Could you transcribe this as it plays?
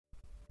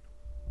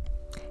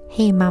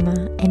Hey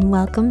Mama, and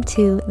welcome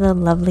to the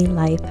Lovely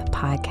Life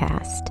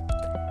podcast.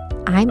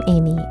 I'm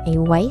Amy, a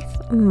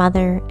wife,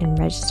 mother, and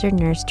registered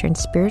nurse turned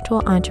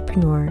spiritual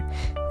entrepreneur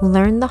who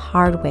learned the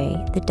hard way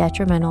the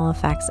detrimental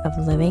effects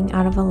of living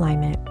out of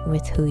alignment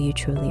with who you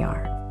truly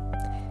are.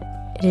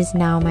 It is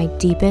now my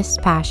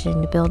deepest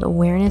passion to build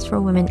awareness for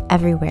women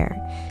everywhere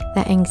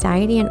that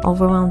anxiety and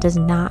overwhelm does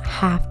not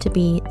have to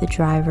be the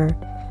driver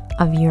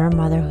of your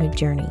motherhood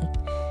journey.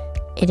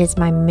 It is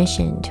my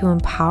mission to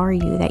empower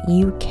you that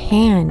you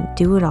can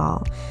do it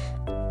all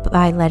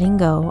by letting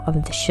go of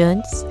the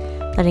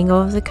shoulds, letting go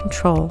of the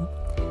control,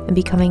 and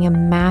becoming a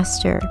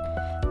master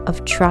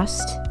of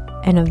trust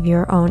and of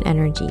your own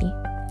energy.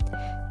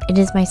 It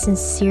is my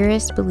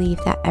sincerest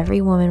belief that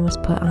every woman was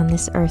put on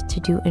this earth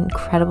to do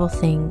incredible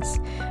things,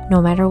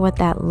 no matter what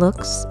that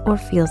looks or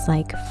feels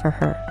like for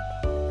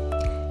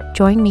her.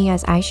 Join me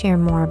as I share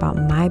more about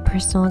my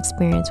personal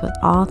experience with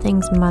all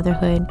things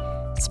motherhood,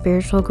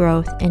 spiritual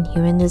growth, and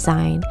human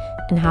design,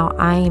 and how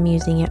I am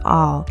using it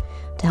all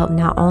to help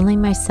not only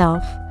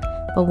myself,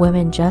 but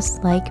women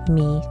just like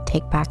me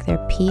take back their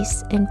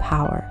peace and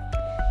power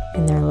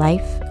in their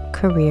life,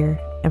 career,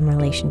 and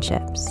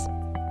relationships.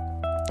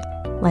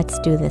 Let's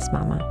do this,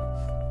 Mama.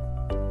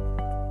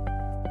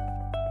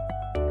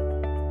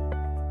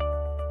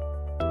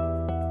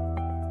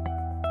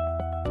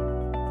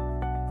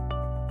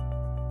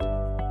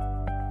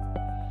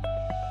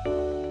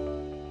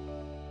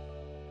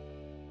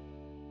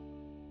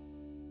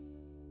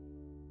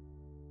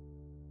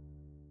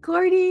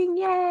 Recording,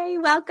 yay!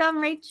 Welcome,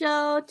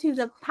 Rachel, to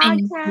the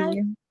podcast. Thank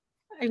you.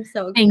 I'm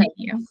so excited. Thank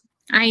you.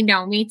 I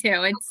know, me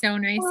too. It's so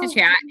nice to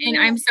chat. And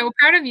I'm so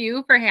proud of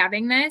you for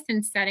having this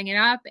and setting it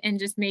up and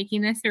just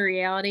making this a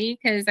reality,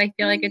 because I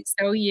feel like it's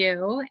so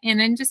you.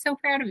 And I'm just so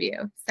proud of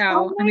you. So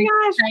oh my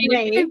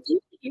gosh,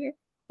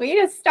 way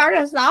to start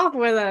us off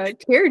with a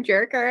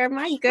tearjerker.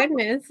 My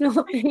goodness.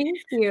 Well, thank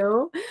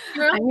you.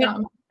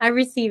 I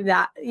received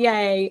that.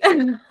 Yay.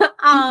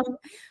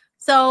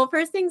 So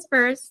first things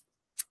first,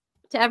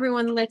 to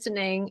everyone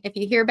listening, if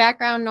you hear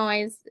background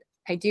noise,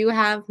 I do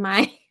have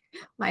my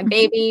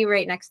baby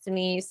right next to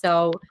me.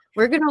 So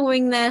we're going to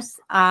wing this.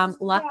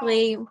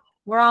 Luckily,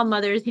 we're all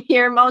mothers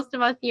here, most of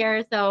us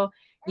here, so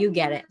you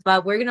get it.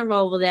 But we're going to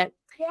roll with it.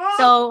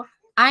 So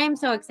I am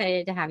so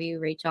excited to have you,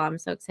 Rachel. I'm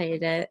so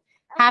excited to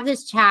have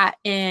this chat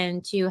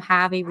and to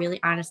have a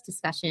really honest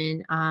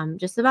discussion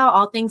just about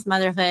all things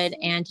motherhood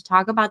and to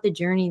talk about the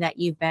journey that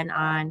you've been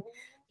on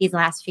these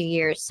last few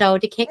years. So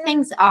to kick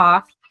things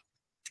off,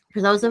 for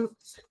those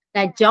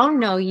that don't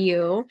know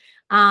you,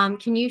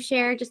 can you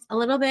share just a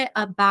little bit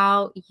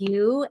about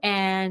you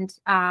and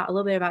a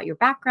little bit about your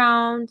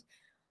background,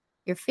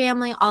 your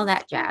family, all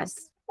that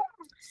jazz?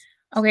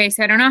 Okay,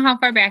 so I don't know how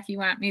far back you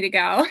want me to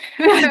go,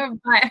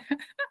 but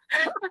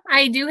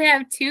I do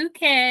have two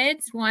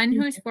kids, one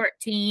who's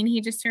 14.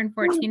 He just turned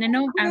 14 in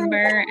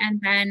November,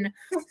 and then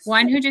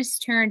one who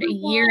just turned a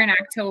year in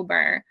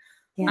October.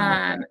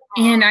 Yeah.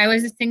 And I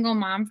was a single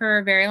mom for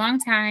a very long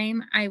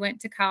time. I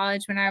went to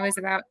college when I was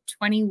about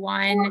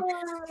 21,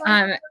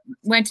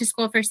 went to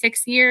school for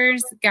 6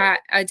 years, got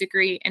a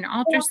degree in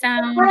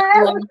ultrasound,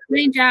 loved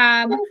my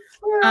job.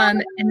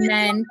 And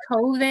then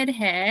COVID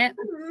hit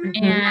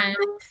and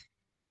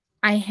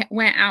I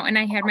went out and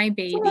I had my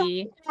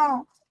baby.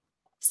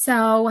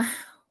 So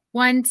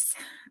once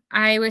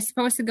I was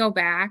supposed to go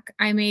back,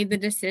 I made the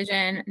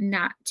decision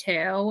not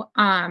to.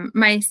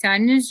 My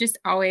son is just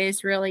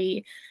always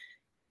really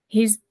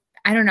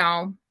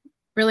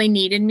really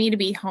needed me to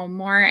be home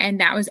more. And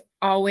that was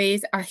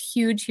always a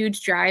huge,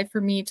 huge drive for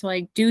me to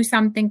like do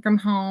something from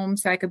home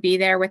so I could be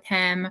there with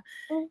him.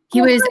 He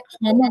was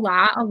home a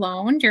lot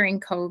alone during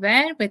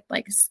COVID with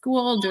like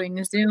school,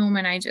 doing Zoom.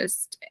 And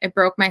it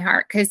broke my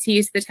heart because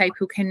he's the type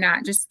who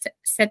cannot just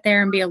sit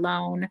there and be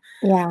alone.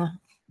 Yeah.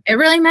 It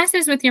really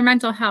messes with your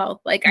mental health.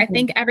 Like, I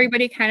think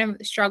everybody kind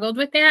of struggled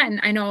with that.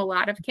 And I know a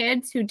lot of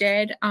kids who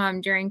did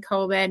during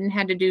COVID and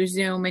had to do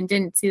Zoom and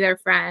didn't see their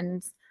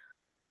friends.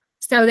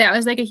 So that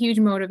was like a huge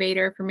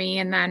motivator for me.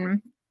 And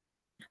then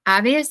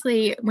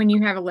obviously when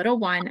you have a little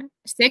one,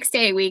 6 to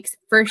 8 weeks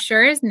for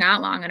sure is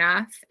not long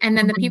enough. And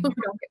then the people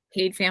who don't get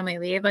paid family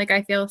leave, like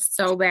I feel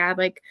so bad.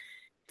 Like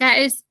that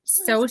is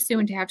so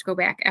soon to have to go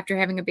back after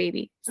having a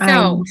baby.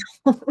 So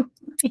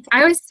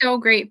I was so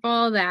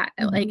grateful that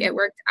like it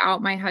worked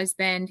out. My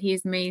husband,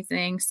 he's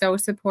amazing, so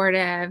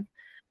supportive.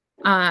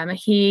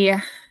 He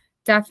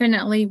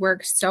definitely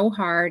works so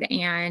hard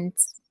and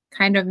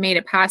kind of made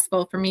it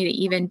possible for me to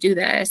even do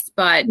this.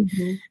 But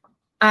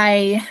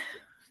I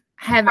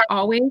have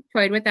always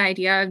toyed with the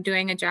idea of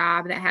doing a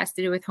job that has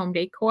to do with home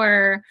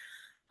decor.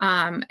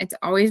 It's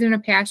always been a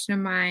passion of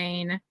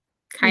mine,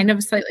 kind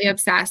of slightly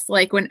obsessed.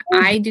 Like when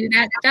I do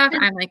that stuff,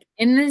 I'm like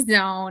in the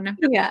zone.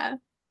 Yeah.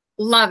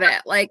 Love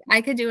it. Like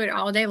I could do it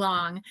all day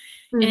long.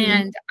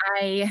 And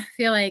I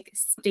feel like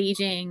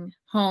staging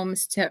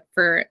homes that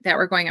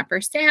were going up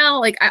for sale.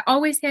 Like I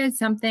always had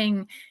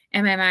something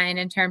in my mind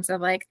in terms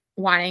of like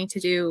wanting to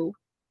do,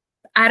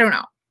 I don't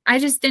know. I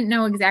just didn't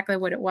know exactly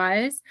what it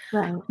was.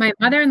 Right. My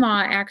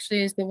mother-in-law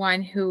actually is the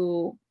one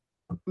who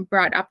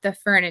brought up the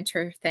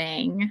furniture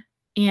thing,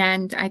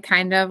 and I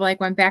kind of like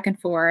went back and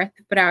forth,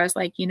 but I was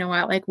like, you know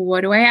what? Like,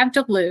 what do I have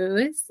to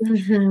lose?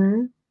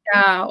 Mm-hmm.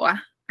 So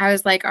I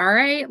was like, all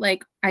right,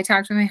 like I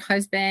talked to my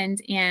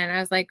husband and I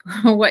was like,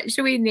 what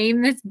should we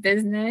name this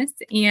business?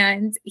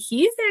 And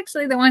he's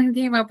actually the one who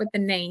came up with the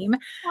name.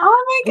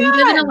 Oh We my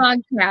live in a God. log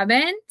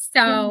cabin. Yeah.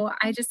 So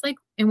I just like,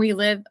 and we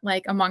live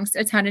like amongst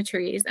a ton of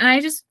trees. And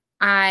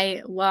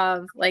I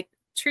love like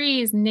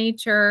trees,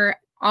 nature,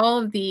 all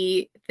of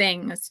the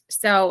things.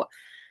 So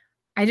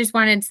I just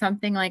wanted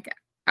something like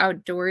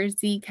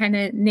outdoorsy kind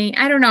of name.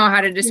 I don't know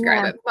how to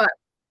describe Yeah. it, but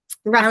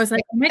I was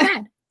like, Rustic. oh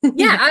my God.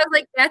 Yeah, I was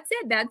like, that's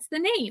it. That's the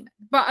name.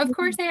 But of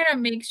course, I had to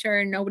make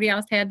sure nobody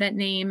else had that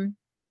name.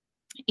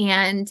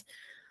 And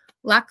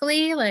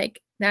luckily, like,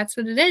 that's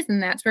what it is.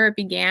 And that's where it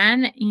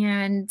began.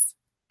 And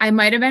I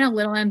might have been a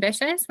little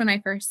ambitious when I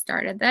first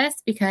started this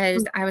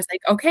because I was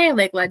like, okay,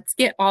 like, let's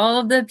get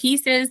all of the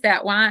pieces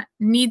that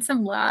need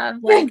some love.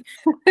 Like,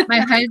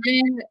 my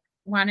husband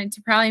wanted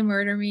to probably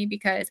murder me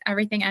because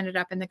everything ended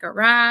up in the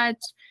garage.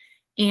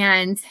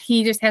 And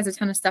he just has a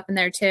ton of stuff in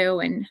there too.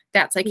 And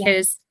that's like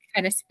his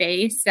kind of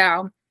space.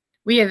 So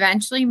we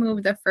eventually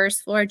moved the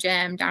first floor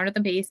gym down to the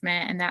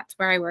basement. And that's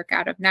where I work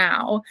out of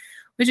now,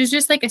 which is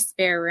just like a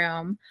spare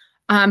room.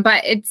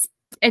 But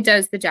it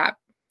does the job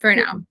for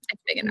now.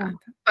 It's big enough,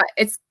 but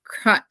it's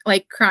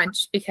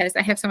crunch because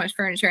I have so much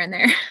furniture in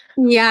there.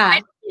 Yeah.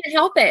 I can't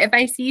help it. If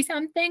I see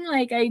something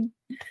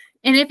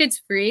and if it's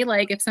free,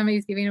 like if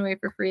somebody's giving it away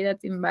for free,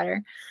 that's even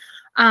better.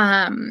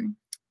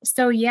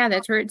 So yeah,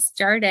 that's where it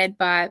started,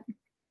 but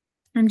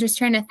I'm just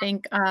trying to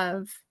think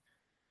of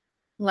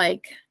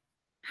like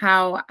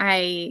how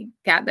I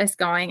got this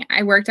going.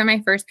 I worked on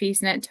my first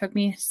piece and it took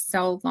me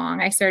so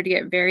long. I started to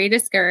get very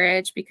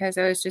discouraged because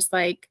I was just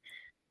like,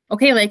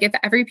 okay, like if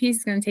every piece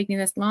is going to take me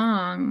this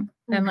long,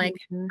 then like,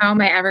 how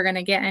am I ever going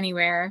to get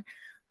anywhere?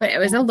 But it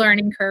was a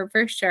learning curve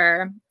for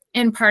sure.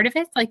 And part of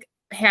it's like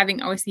having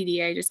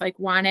OCD. I just like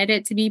wanted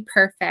it to be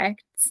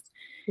perfect.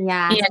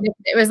 Yeah. And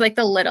it was like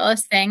the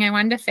littlest thing. I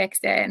wanted to fix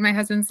it. And my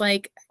husband's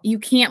like, you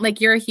can't,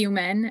 like, you're a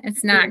human.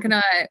 It's not going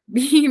to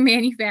be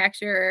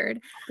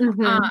manufactured.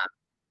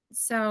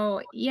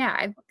 So yeah,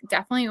 I've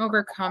definitely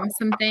overcome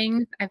some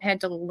things. I've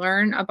had to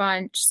learn a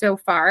bunch so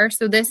far.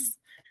 So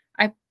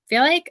I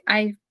feel like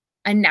I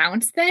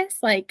announced this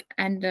like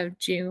end of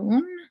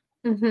June,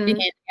 beginning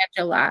of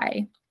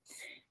July.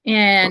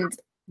 And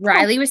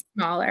Riley was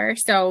smaller.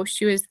 So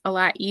she was a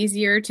lot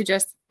easier to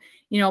just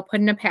put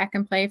in a pack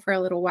and play for a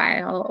little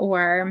while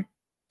or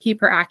keep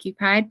her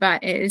occupied,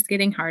 but it is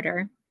getting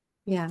harder.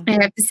 Yeah. I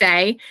have to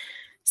say.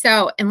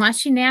 So unless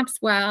she naps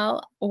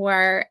well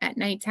or at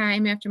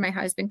nighttime after my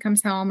husband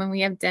comes home and we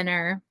have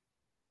dinner,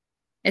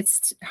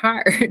 it's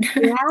hard.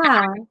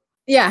 Yeah.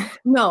 Yeah.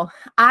 No,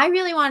 I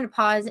really wanted to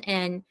pause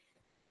and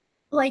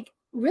like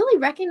really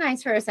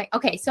recognize for a second.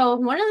 Okay. So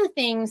one of the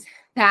things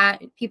that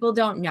people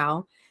don't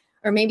know,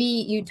 or maybe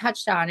you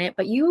touched on it,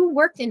 but you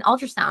worked in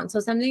ultrasound. So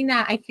something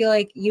that I feel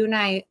like you and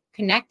I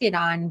connected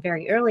on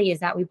very early is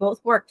that we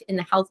both worked in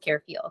the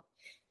healthcare field.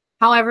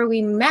 However,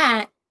 we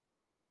met.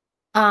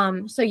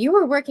 So you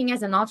were working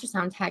as an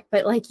ultrasound tech,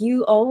 but like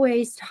you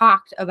always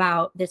talked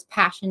about this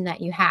passion that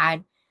you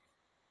had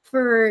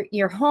for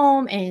your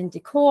home and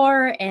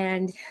decor.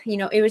 And,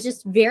 it was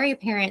just very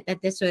apparent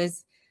that this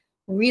was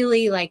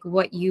really like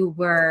what you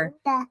were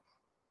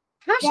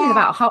passionate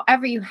about.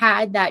 However, you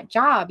had that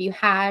job, you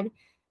had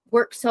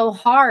worked so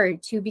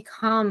hard to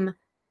become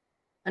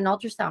an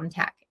ultrasound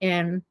tech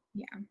and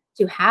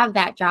to have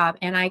that job.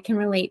 And I can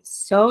relate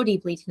so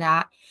deeply to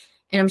that.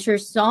 And I'm sure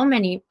so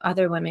many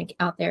other women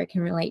out there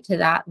can relate to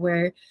that,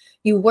 where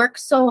you work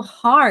so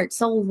hard,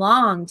 so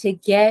long to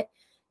get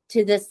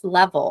to this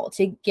level,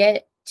 to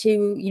get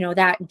to,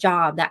 that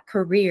job, that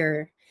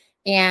career.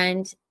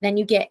 And then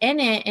you get in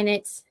it and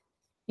it's,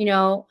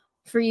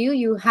 for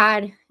you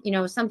had,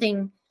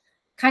 something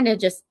kind of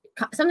just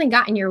something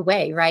got in your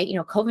way, right?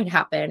 COVID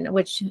happened,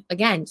 which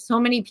again, so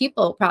many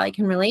people probably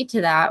can relate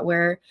to that,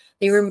 where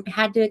they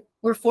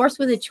were forced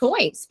with a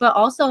choice, but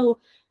also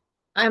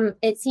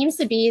it seems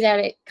to be that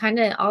it kind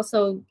of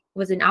also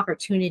was an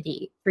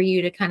opportunity for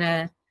you to kind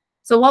of.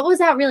 So what was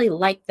that really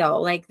like though?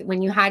 Like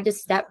when you had to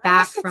step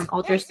back from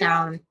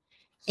ultrasound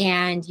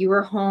and you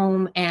were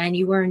home and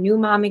you were a new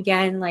mom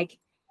again, like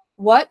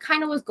what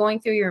kind of was going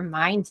through your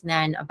mind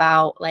then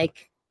about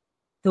like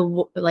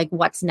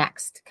what's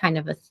next kind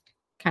of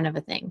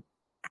a thing?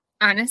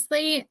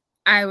 Honestly,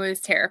 I was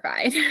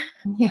terrified.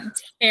 Yeah.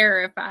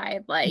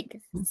 Terrified.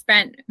 Like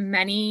spent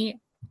many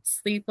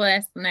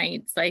sleepless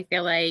nights. I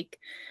feel like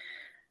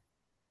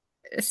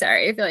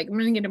I'm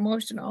gonna get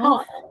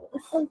emotional.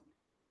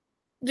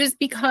 Just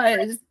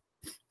because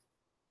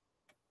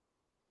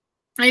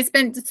I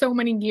spent so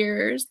many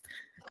years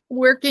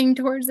working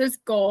towards this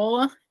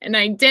goal, and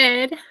I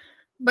did.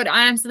 But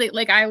honestly,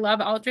 like I love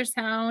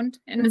ultrasound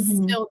and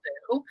still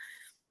do.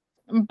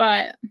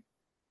 But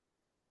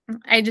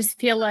I just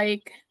feel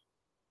like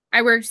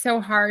I worked so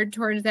hard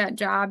towards that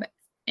job,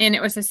 and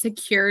it was a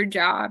secure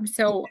job.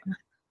 So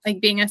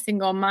like being a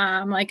single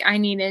mom, like I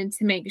needed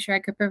to make sure I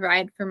could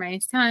provide for my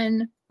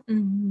son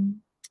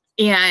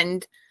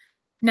and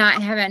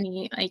not have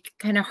any like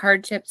kind of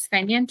hardships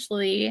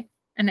financially.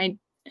 And I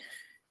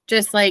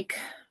just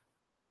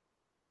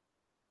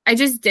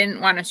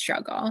didn't want to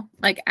struggle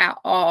like at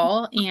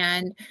all.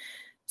 And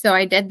so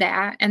I did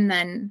that. And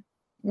then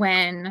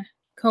when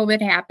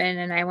COVID happened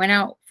and I went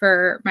out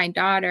for my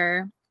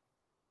daughter,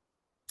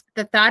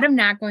 the thought of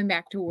not going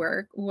back to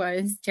work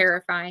was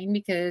terrifying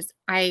because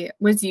I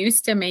was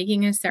used to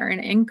making a certain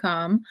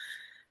income.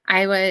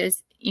 I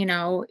was,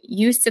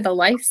 used to the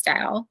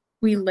lifestyle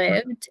we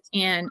lived,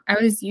 and I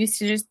was used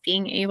to just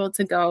being able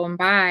to go and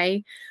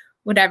buy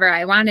whatever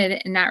I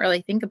wanted and not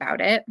really think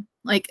about it,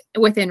 like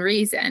within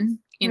reason,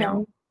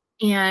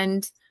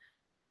 And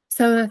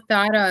so the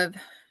thought of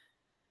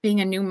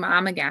being a new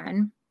mom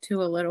again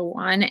to a little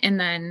one and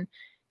then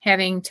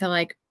having to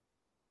like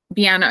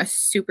be on a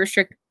super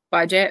strict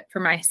budget for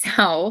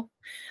myself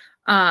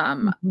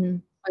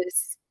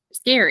was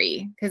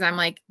scary because I'm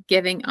like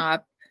giving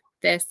up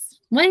this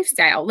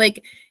lifestyle.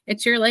 Like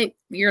it's your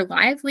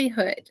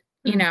livelihood,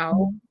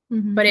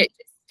 but it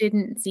just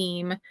didn't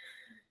seem,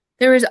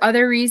 there was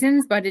other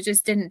reasons, but it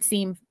just didn't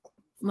seem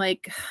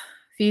like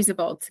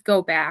feasible to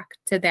go back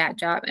to that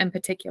job in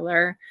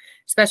particular,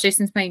 especially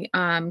since my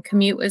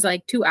commute was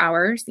like 2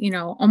 hours,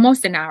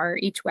 almost an hour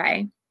each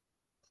way.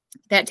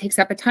 That takes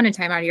up a ton of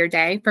time out of your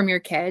day from your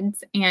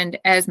kids. And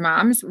as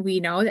moms, we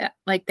know that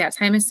like that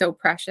time is so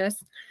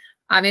precious.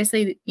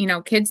 Obviously,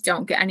 kids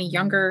don't get any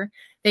younger.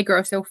 They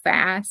grow so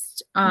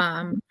fast.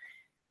 And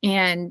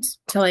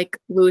to like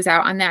lose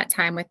out on that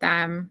time with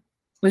them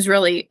was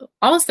really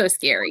also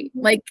scary.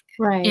 Like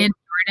in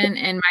Jordan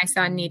and my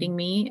son needing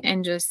me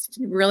and just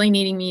really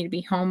needing me to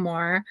be home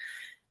more.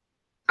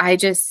 I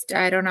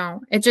don't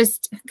know. It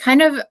just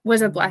kind of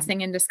was a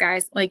blessing in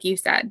disguise, like you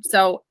said.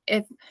 So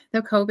if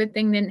the COVID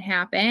thing didn't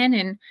happen,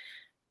 and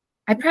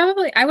I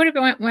would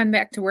have went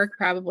back to work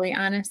probably,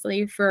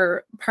 honestly,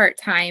 for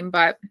part-time,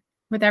 but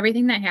with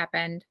everything that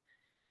happened,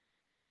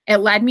 it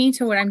led me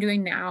to what I'm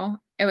doing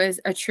now. It was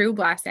a true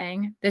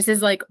blessing. This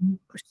is like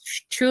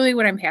truly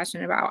what I'm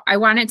passionate about. I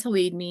want it to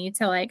lead me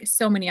to like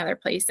so many other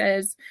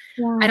places.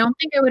 Yeah. I don't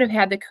think I would have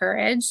had the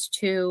courage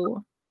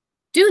to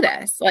do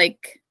this.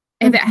 Like,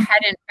 if it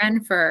hadn't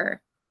been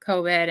for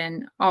COVID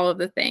and all of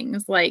the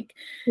things, like,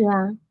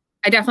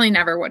 I definitely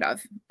never would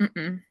have.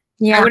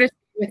 Yeah. I would have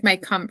stayed with my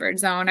comfort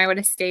zone. I would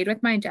have stayed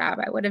with my job.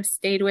 I would have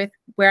stayed with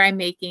where I'm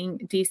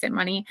making decent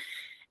money.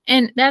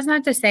 And that's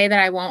not to say that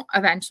I won't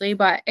eventually,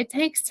 but it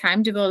takes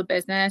time to build a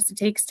business. It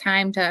takes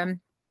time to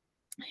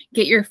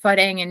get your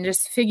footing and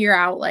just figure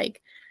out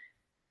like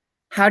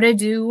how to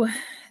do,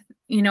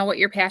 what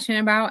you're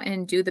passionate about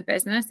and do the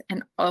business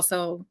and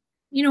also,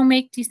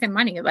 make decent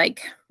money.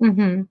 Like,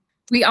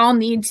 we all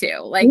need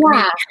to make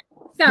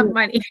some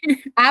money.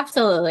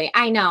 Absolutely.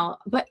 I know.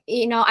 But,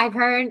 I've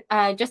heard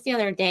just the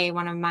other day,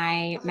 one of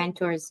my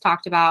mentors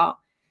talked about,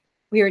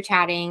 we were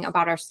chatting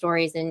about our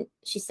stories and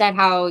she said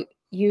how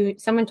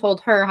someone told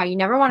her how you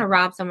never want to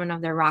rob someone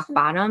of their rock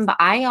bottom. But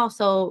I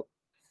also,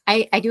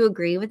 I do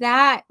agree with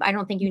that. I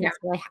don't think you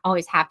necessarily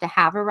always have to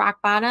have a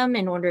rock bottom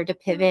in order to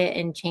pivot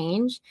and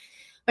change.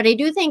 But I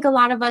do think a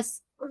lot of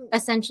us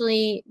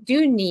essentially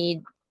do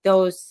need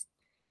those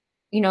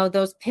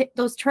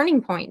those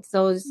turning points,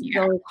 those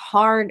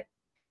hard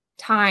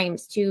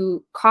times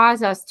to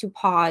cause us to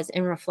pause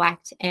and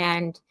reflect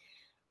and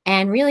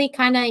really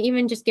kind of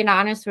even just get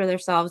honest with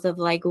ourselves of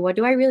like, what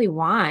do I really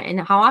want? And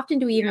how often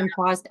do we even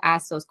pause to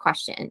ask those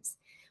questions?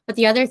 But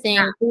the other thing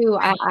too,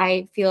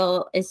 I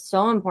feel is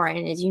so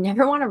important is you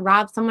never want to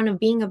rob someone of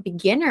being a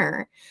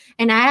beginner.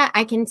 And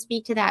I can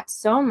speak to that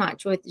so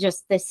much with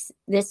just this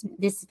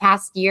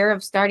past year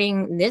of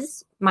starting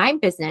my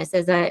business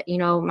as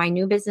my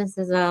new business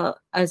as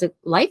a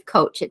life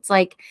coach. It's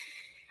like,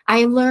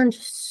 I learned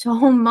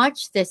so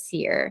much this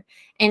year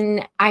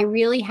and I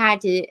really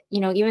had to,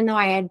 even though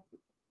I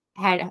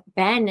had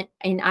been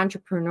in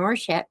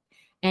entrepreneurship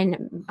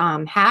and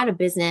had a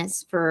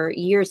business for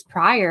years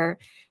prior,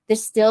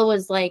 this still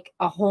was like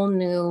a whole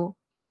new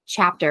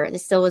chapter.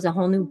 This still was a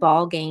whole new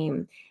ball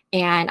game.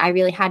 And I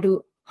really had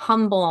to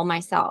humble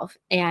myself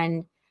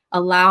and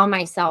allow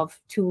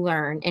myself to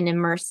learn and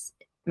immerse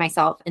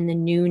myself in the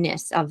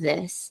newness of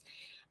this.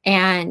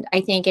 And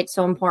I think it's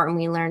so important.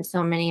 We learn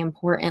so many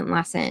important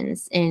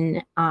lessons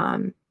in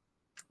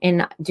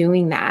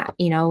doing that.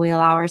 We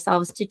allow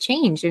ourselves to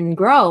change and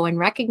grow and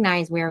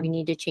recognize where we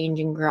need to change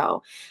and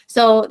grow.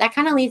 So that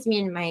kind of leads me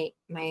in my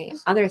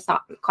other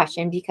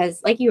question,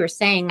 because like you were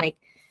saying, like,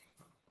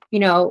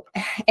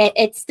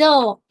 it's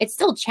still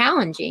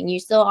challenging. You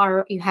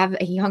have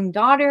a young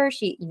daughter.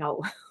 She,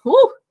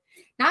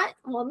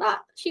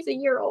 she's a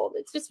year old.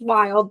 It's just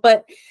wild,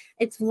 but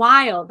it's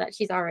wild that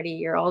she's already a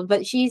year old,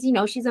 but she's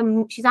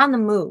on the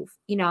move.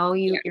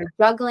 You're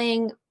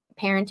juggling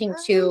parenting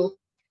too.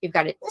 You've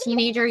got a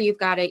teenager, you've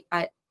got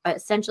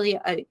essentially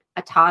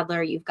a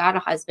toddler, you've got a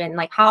husband.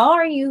 Like, how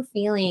are you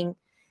feeling?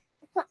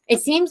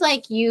 It seems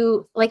like do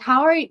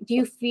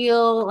you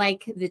feel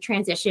like the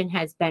transition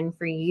has been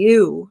for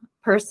you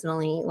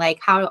personally, like,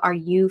 how are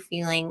you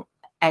feeling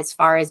as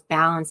far as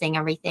balancing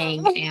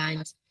everything?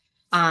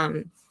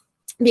 And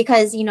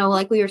because, you know,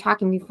 like we were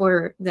talking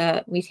before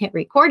we hit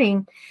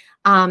recording,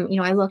 you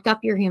know, I looked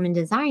up your human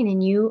design,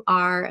 and you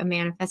are a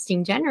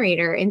manifesting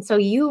generator. And so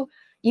you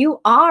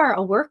are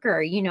a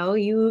worker, you know,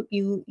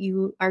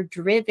 you are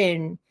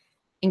driven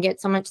and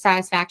get so much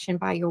satisfaction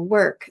by your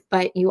work,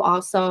 but you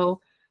also,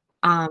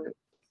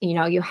 you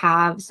know, you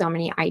have so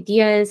many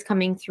ideas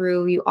coming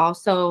through. You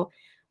also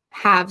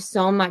have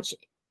so much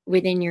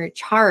within your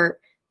chart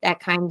that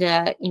kind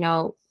of, you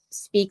know,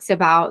 speaks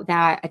about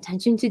that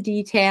attention to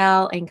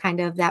detail and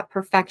kind of that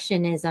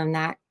perfectionism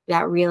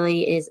that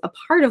really is a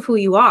part of who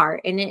you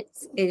are. And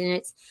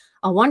it's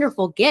a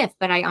wonderful gift,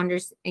 but I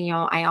understand, you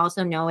know, I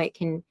also know it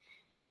can,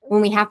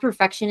 when we have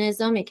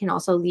perfectionism, it can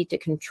also lead to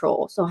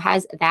control. So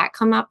has that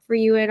come up for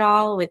you at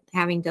all, with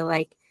having to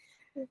like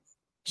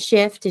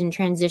shift and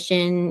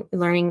transition,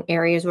 learning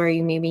areas where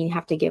you maybe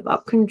have to give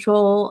up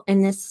control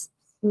in this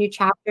new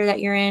chapter that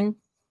you're in?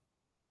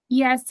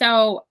 Yeah.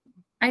 So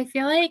I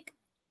feel like,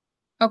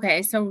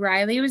 okay, so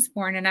Riley was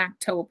born in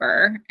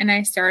October, and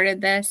I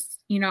started this,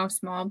 you know,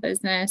 small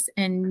business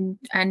in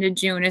end of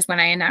June is when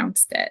I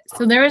announced it.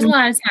 So there was a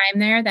lot of time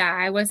there that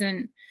I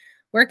wasn't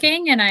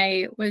working, and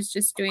I was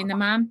just doing the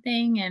mom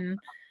thing. And,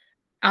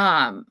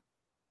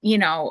 you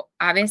know,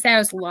 obviously I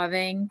was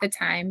loving the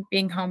time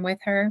being home with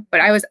her,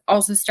 but I was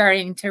also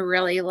starting to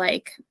really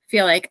like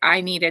feel like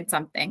I needed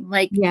something.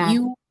 Like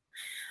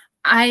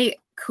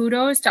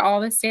kudos to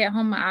all the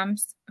stay-at-home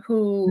moms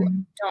who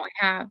don't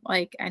have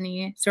like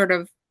any sort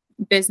of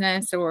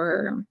business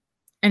or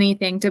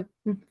anything to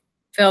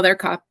fill their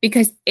cup,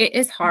 because it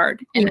is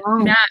hard, and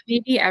not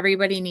maybe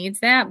everybody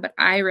needs that, but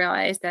I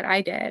realized that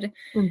I did.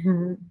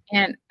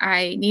 And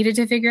I needed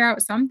to figure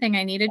out something.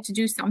 I needed to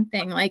do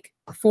something like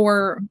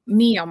for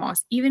me,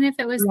 almost, even if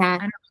it was, I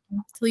don't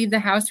know, to leave the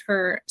house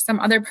for some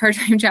other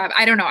part-time job.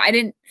 I don't know. I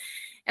didn't,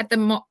 at the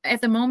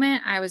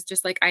moment, I was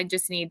just like, I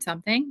just need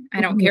something.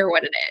 I don't care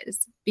what it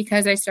is,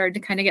 because I started to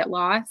kind of get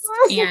lost.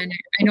 And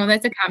I know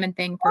that's a common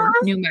thing for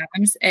new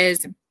moms,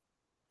 is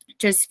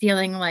just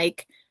feeling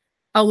like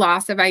a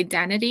loss of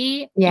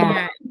identity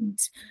and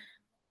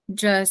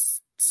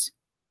just,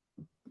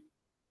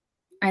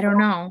 I don't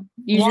know.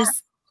 You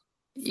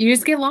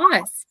just get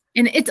lost,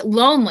 and it's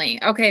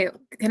lonely. Okay.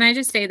 Can I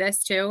just say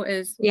this too,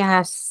 is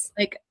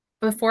like,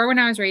 before, when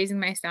I was raising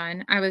my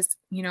son, I was,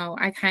 you know,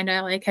 I kind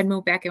of like had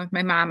moved back in with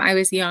my mom. I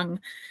was young,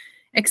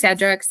 et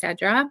cetera, et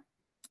cetera.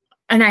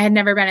 And I had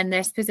never been in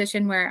this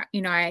position where,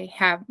 you know, I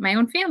have my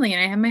own family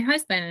and I have my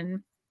husband,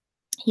 and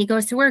he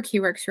goes to work.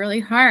 He works really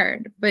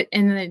hard. But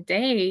in the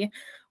day,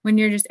 when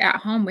you're just at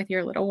home with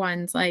your little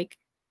ones, like,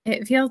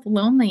 it feels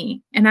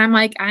lonely. And I'm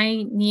like,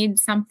 I need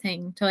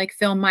something to like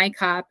fill my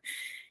cup.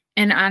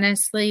 And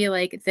honestly,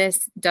 like,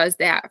 this does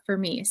that for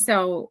me.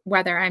 So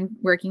whether I'm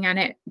working on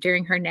it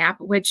during her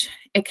nap, which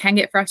it can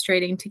get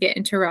frustrating to get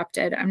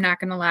interrupted, I'm not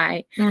going to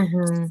lie.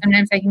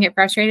 Sometimes I can get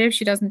frustrated if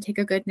she doesn't take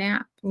a good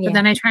nap. But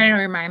then I try to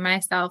remind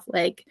myself,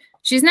 like,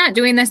 she's not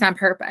doing this on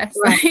purpose.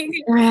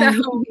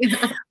 So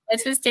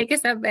let's just take a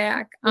step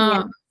back.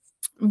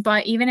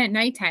 But even at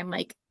nighttime,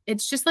 like,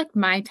 it's just like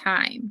my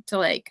time to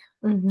like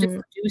just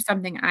do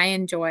something I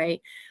enjoy.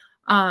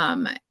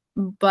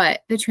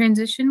 But the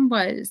transition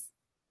was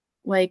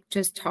like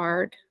just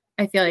hard,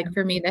 I feel like,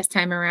 for me this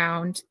time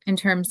around, in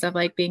terms of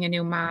like being a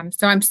new mom.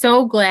 So I'm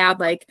so glad,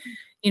 like,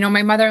 you know,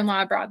 my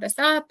mother-in-law brought this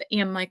up,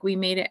 and like we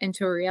made it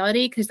into a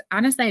reality, because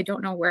honestly, I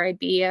don't know where I'd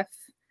be if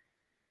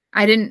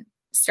I didn't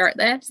start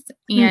this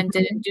and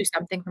didn't do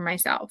something for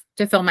myself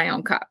to fill my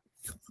own cup.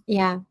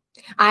 Yeah,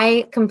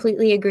 I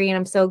completely agree. And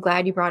I'm so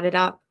glad you brought it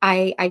up.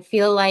 I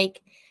feel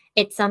like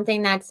it's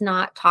something that's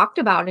not talked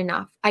about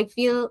enough. I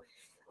feel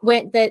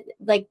that,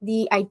 like,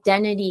 the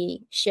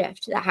identity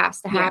shift that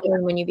has to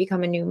happen when you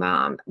become a new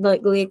mom,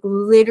 like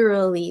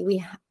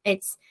literally,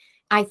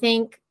 I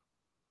think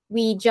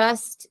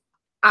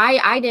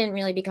I didn't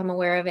really become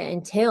aware of it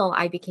until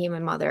I became a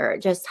mother,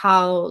 just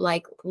how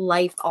like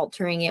life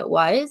altering it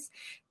was,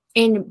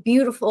 in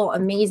beautiful,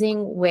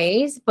 amazing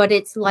ways, but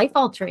it's life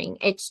altering.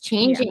 It's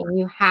changing.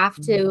 You have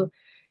to,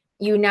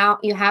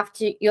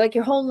 like,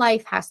 your whole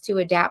life has to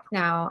adapt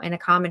now and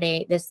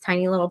accommodate this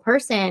tiny little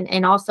person.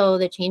 And also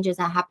the changes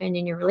that happen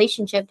in your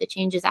relationship, the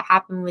changes that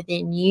happen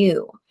within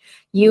you.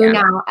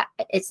 Now,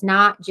 it's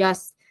not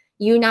just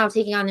you now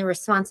taking on the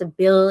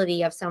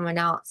responsibility of someone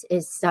else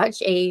is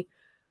such a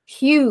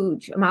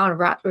huge amount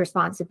of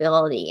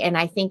responsibility. And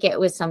I think it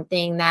was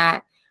something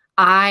that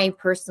I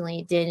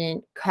personally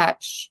didn't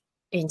catch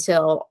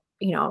until,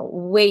 you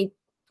know,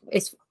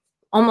 it's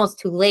almost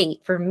too late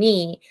for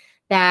me,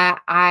 that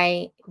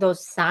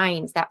those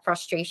signs, that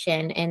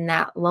frustration and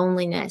that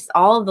loneliness,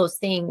 all of those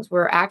things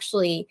were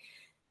actually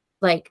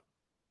like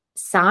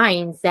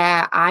signs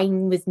that I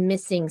was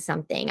missing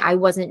something. I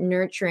wasn't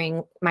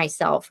nurturing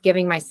myself,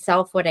 giving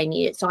myself what I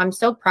needed. So I'm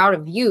so proud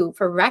of you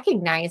for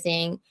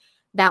recognizing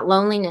that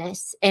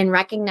loneliness and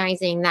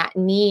recognizing that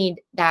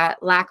need,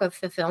 that lack of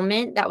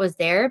fulfillment that was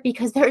there,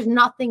 because there's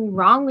nothing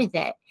wrong with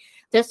it.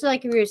 Just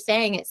like we were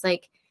saying, it's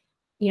like,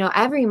 you know,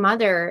 every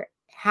mother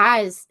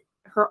has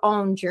her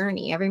own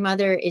journey. Every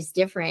mother is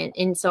different.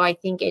 And so I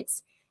think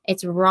it's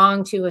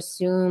wrong to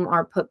assume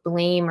or put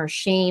blame or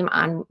shame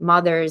on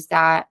mothers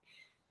that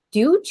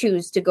do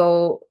choose to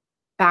go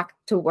back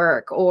to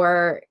work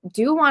or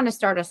do want to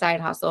start a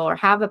side hustle or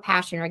have a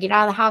passion or get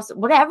out of the house,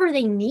 whatever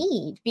they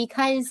need,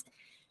 because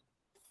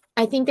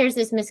I think there's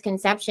this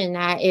misconception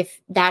that if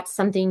that's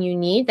something you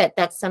need,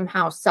 that's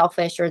somehow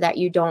selfish or that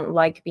you don't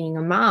like being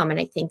a mom. And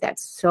I think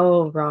that's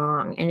so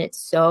wrong. And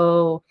it's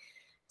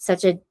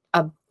such a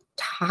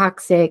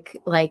toxic,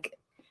 like,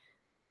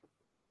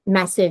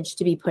 message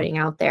to be putting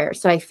out there.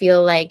 So I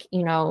feel like,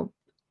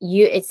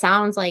 it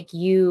sounds like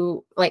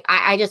you, like,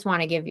 I just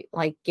want to give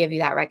you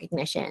that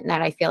recognition,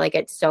 that I feel like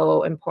it's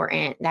so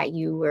important that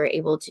you were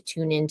able to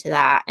tune into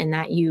that, and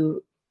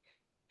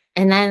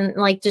then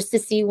like, just to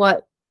see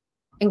what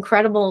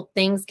incredible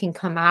things can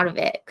come out of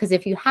it. Because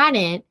if you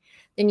hadn't,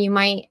 then you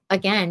might,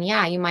 again,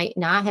 you might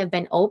not have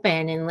been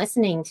open and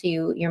listening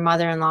to your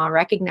mother-in-law,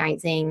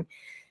 recognizing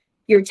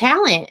your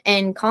talent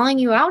and calling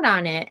you out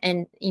on it.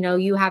 And,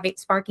 you have it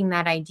sparking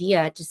that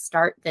idea to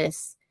start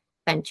this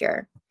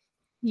venture.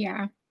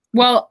 Yeah.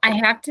 Well, I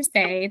have to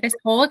say, this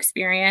whole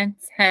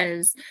experience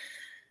has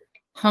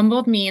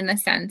humbled me in the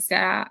sense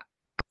that,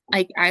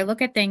 like, I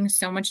look at things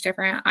so much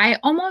different. I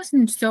almost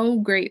am so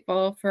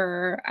grateful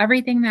for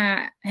everything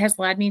that has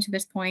led me to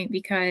this point,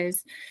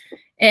 because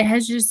it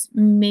has just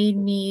made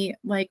me,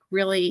 like,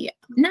 really,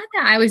 not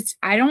that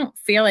I don't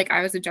feel like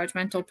I was a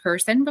judgmental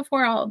person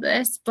before all of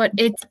this, but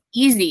it's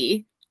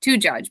easy to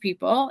judge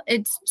people.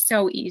 It's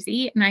so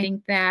easy. And I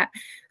think that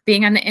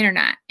being on the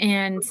internet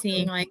and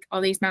seeing, like,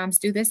 all these moms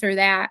do this or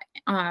that,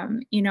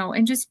 and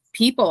just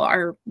people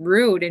are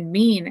rude and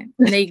mean.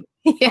 They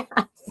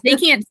they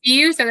can't see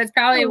you. So that's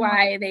probably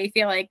why they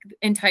feel like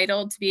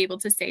entitled to be able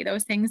to say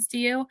those things to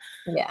you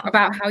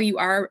about how you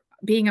are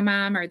being a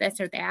mom or this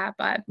or that.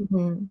 But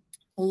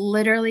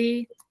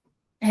literally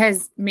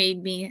has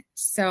made me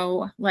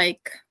so,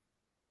 like,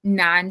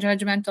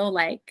 non-judgmental.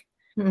 Like,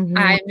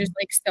 I'm just,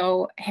 like,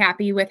 so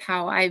happy with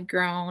how I've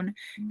grown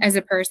as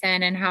a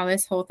person and how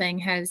this whole thing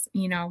has,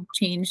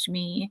 changed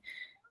me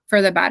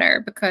for the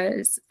better,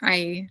 because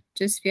I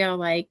just feel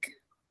like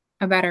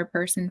a better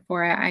person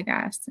for it, I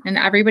guess. And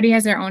everybody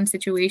has their own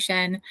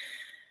situation.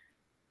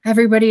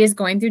 Everybody is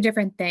going through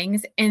different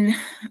things. And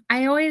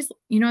I always,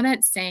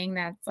 that saying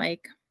that's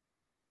like,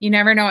 you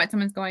never know what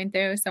someone's going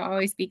through, so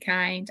always be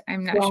kind.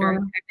 I'm not sure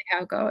exactly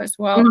how it goes.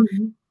 Well,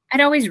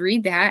 I'd always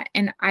read that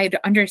and I'd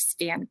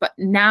understand. But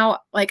now,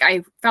 like,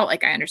 I felt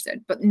like I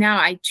understood. But now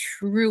I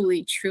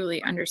truly,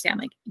 truly understand.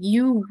 Like,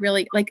 you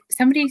really, like,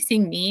 somebody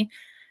seeing me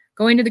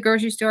going to the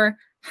grocery store,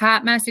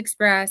 Hot Mess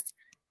Express,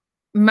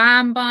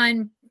 Mom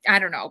Bun, I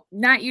don't know,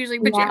 not usually,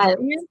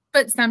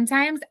 but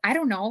sometimes, I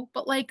don't know,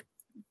 but, like,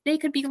 they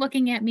could be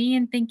looking at me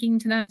and thinking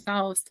to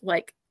themselves,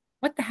 like,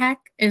 what the heck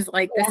is,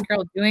 like, this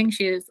girl doing?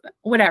 She is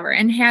whatever,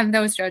 and have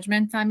those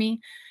judgments on me.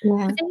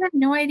 But they have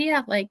no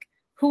idea, like,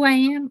 who I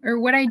am or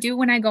what I do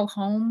when I go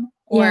home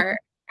or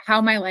how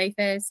my life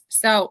is.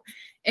 So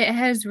it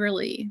has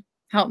really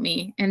helped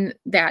me in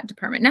that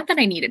department. Not that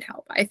I needed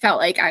help. I felt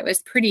like I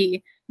was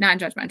pretty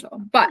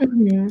non-judgmental, but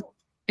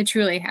it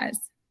truly has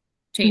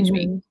changed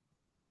me.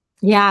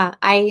 Yeah,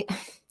 I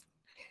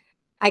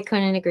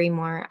couldn't agree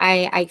more.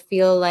 I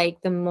feel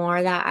like the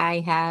more that I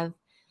have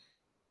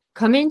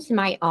come into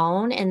my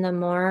own, and the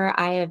more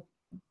I have,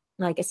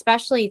 like,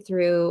 especially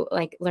through,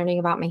 like, learning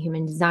about my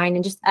human design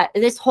and just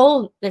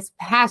this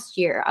past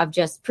year of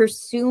just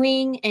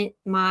pursuing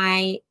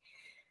my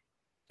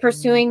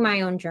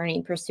own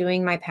journey,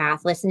 pursuing my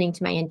path, listening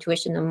to my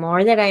intuition, the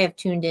more that I have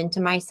tuned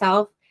into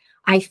myself,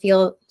 I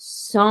feel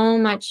so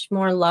much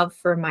more love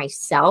for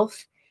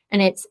myself.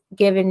 And it's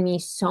given me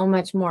so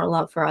much more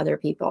love for other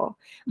people.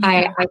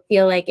 I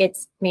feel like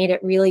it's made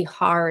it really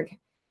hard,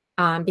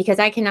 because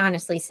I can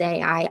honestly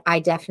say I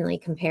definitely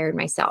compared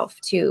myself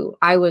to,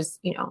 I was,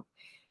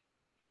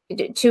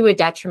 to a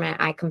detriment.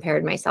 I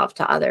compared myself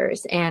to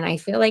others. And I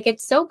feel like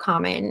it's so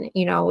common,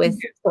 with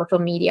social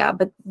media.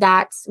 But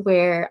that's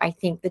where I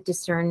think the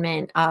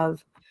discernment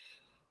of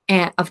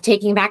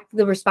taking back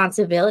the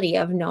responsibility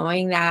of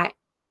knowing that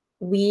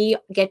we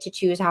get to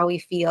choose how we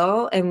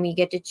feel, and we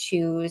get to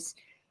choose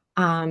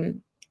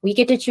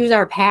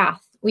our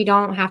path. We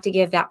don't have to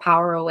give that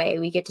power away.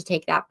 We get to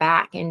take that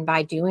back. And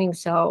by doing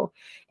so,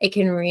 it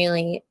can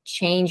really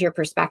change your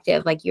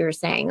perspective. Like you were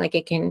saying, like,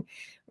 it can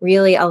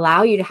really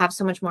allow you to have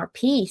so much more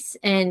peace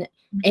and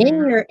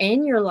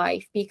in your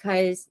life,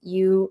 because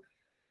you're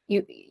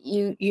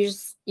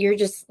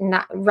just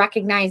not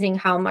recognizing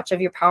how much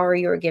of your power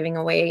you are giving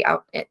away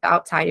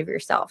outside of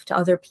yourself to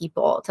other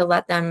people, to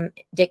let them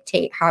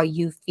dictate how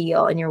you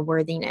feel and your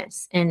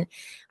worthiness. And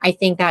I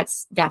think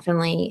that's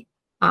definitely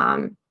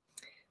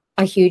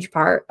a huge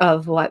part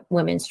of what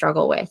women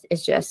struggle with,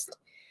 is just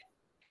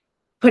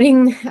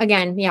putting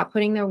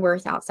their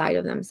worth outside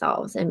of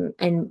themselves, and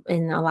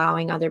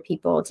allowing other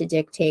people to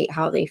dictate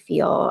how they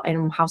feel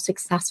and how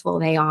successful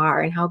they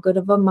are and how good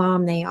of a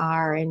mom they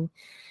are. And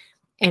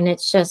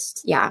it's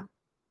just,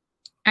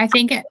 I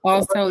think it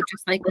also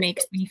just like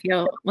makes me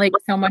feel like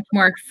so much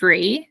more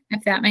free,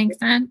 if that makes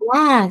sense.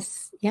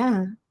 Yes.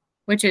 Yeah.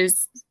 Which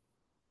is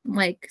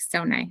like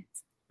so nice.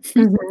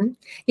 Mm-hmm.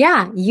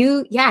 Yeah.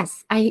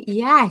 Yes.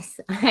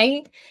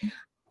 I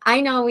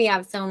know we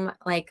have some,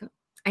 like,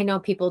 I know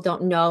people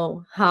don't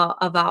know how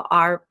about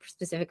our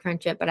specific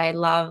friendship, but I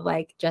love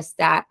like just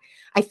that.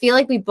 I feel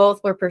like we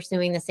both were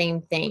pursuing the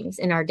same things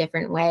in our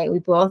different way. We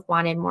both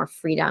wanted more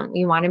freedom.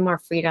 We wanted more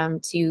freedom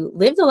to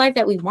live the life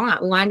that we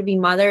want. We wanted to be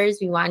mothers.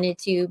 We wanted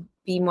to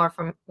be more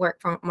from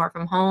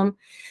home.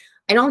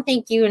 I don't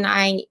think you and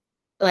I,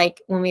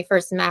 like when we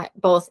first met,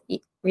 both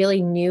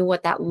really knew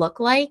what that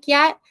looked like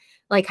yet,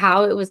 like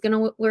how it was going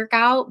to work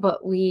out.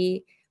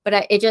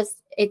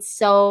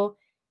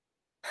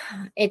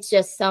 It's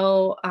just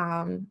so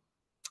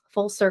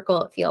full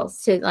circle. It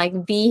feels to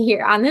like be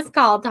here on this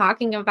call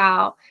talking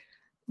about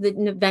the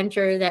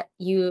adventure that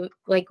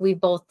we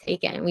both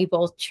taken. We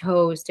both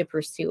chose to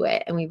pursue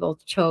it, and we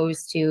both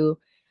chose to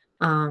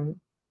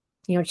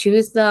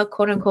choose the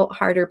quote unquote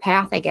harder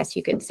path, I guess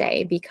you could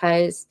say,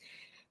 because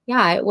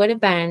yeah, it would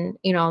have been,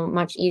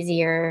 much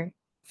easier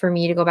for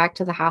me to go back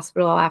to the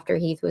hospital after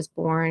Heath was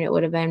born. It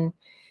would have been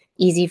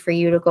easy for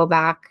you to go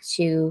back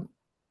to,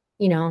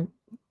 you know,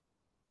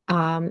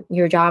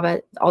 your job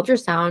at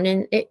ultrasound,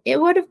 and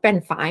it would have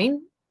been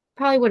fine.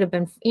 Probably would have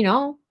been,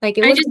 like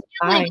it would have been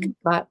fine, like,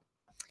 but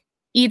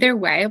either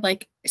way,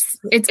 like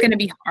it's going to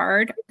be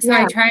hard. So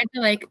yeah. I tried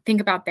to like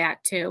think about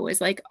that too. Was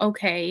like,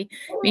 okay,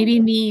 maybe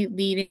me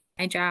leaving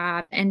my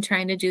job and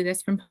trying to do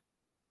this from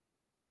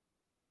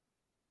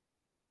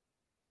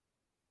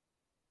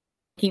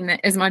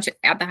as much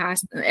at the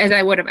hospital as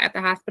I would have at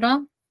the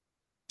hospital.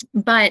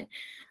 But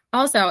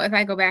also, if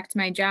I go back to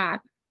my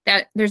job,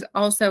 that there's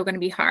also going to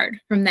be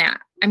hard from that.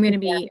 I'm going to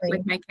be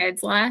with my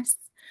kids less.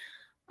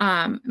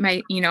 And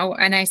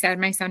I said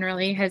my son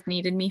really has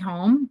needed me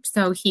home,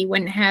 so he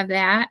wouldn't have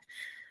that.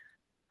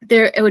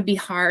 It would be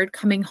hard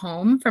coming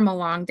home from a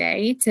long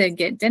day to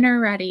get dinner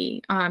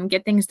ready,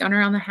 get things done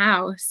around the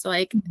house.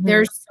 Like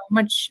there's so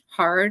much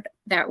hard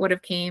that would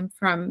have came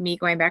from me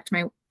going back to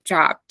my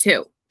job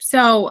too.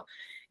 So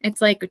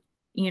it's like,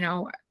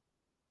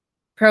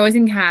 pros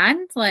and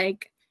cons.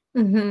 Like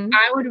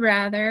I would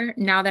rather,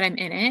 now that I'm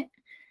in it,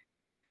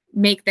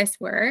 make this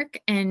work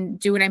and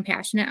do what I'm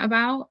passionate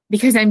about,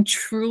 because I'm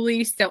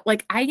truly so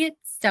like, I get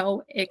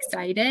so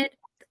excited.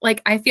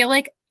 Like I feel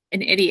like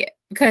an idiot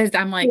because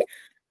I'm like,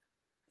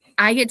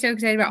 I get so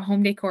excited about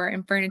home decor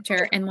and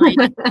furniture and like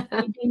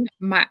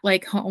my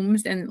like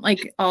homes and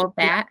like all of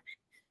that.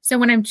 So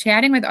when I'm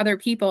chatting with other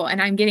people and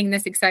I'm getting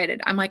this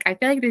excited, I'm like, I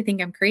feel like they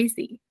think I'm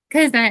crazy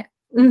because that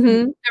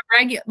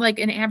like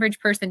an average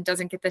person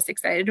doesn't get this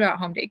excited about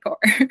home decor.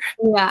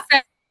 Yeah. So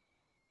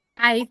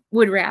I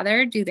would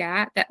rather do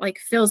that like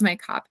fills my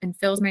cup and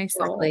fills my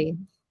soul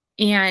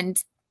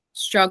and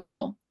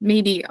struggle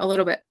maybe a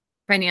little bit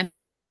financially.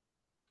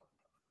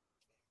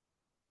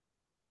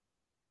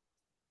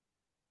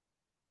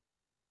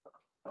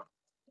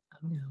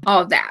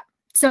 All of that.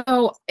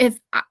 So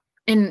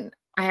and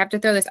I have to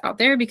throw this out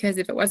there because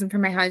if it wasn't for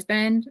my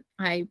husband,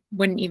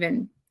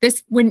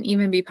 this wouldn't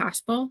even be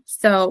possible.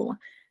 So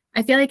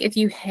I feel like if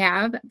you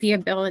have the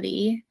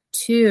ability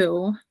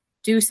to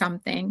do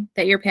something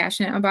that you're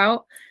passionate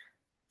about,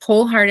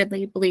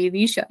 wholeheartedly believe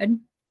you should,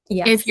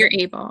 if you're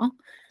able,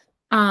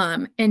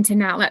 and to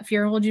not let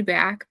fear hold you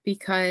back,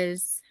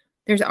 because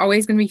there's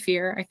always going to be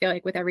fear. I feel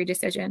like with every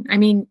decision. I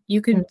mean,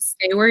 you can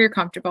stay where you're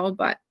comfortable,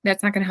 but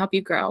that's not going to help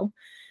you grow.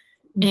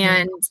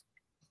 And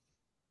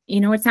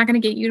it's not going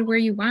to get you to where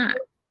you want.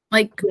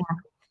 Like,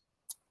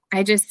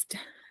 I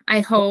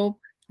hope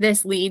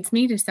this leads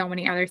me to so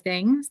many other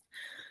things.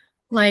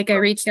 Like I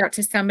reached out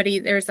to somebody,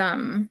 there's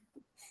a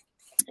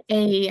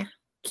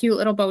cute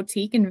little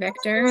boutique in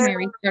Victor, and I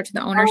reached out to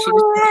the owner.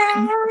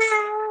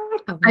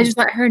 I just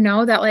let her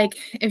know that like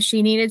if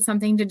she needed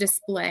something to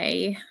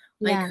display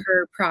like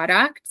her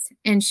product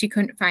and she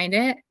couldn't find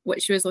it,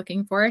 what she was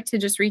looking for, to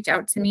just reach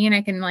out to me and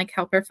I can like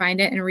help her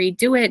find it and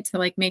redo it to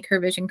like make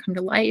her vision come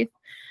to life.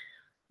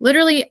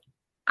 Literally,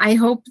 I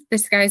hope the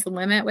sky's the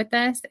limit with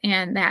this,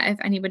 and that if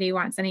anybody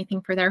wants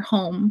anything for their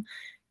home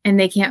and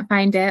they can't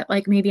find it,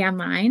 like maybe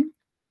online,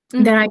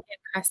 then I can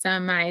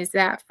customize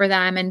that for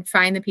them and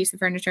find the piece of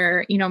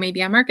furniture,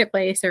 maybe on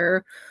Marketplace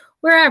or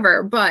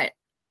wherever. But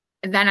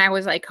then I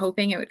was like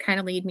hoping it would kind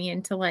of lead me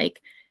into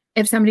like,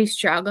 if somebody's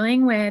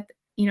struggling with,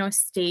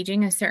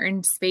 staging a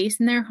certain space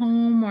in their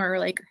home, or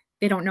like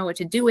they don't know what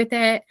to do with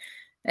it,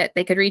 that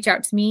they could reach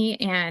out to me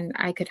and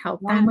I could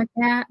help them with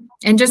that,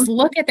 and just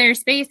look at their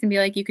space and be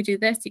like, you could do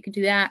this, you could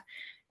do that,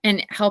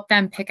 and help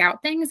them pick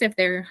out things if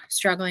they're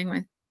struggling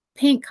with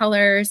paint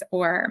colors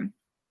or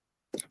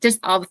just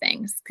all the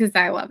things, because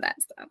I love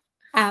that stuff.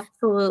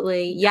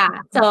 Absolutely. Yeah.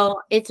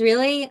 So it's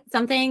really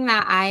something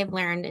that I've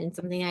learned, and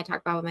something I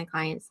talk about with my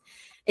clients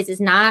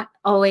is not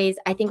always,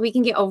 I think we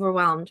can get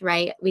overwhelmed,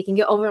 right? We can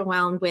get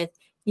overwhelmed with,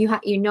 you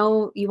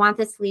want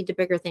this to lead to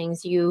bigger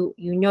things. You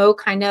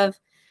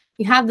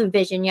have the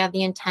vision, you have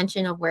the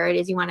intention of where it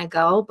is you want to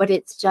go, but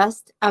it's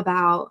just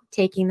about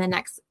taking the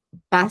next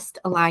best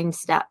aligned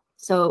step.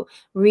 So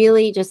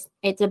really just,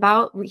 it's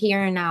about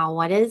here and now.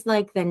 What is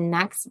like the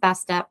next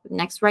best step,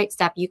 next right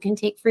step you can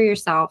take for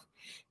yourself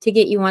to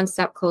get you one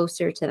step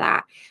closer to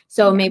that?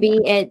 So maybe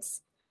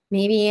it's,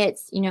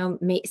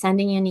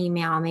 sending an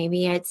email,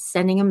 maybe it's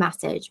sending a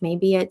message,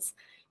 maybe it's,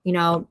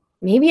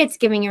 maybe it's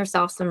giving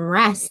yourself some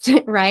rest,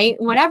 right?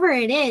 Whatever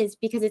it is,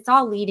 because it's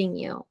all leading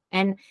you.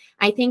 And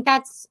I think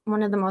that's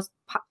one of the most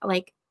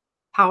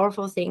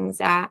powerful things,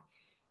 that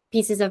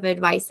pieces of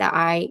advice that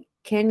I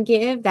can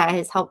give that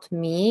has helped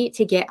me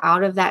to get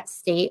out of that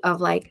state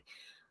of like,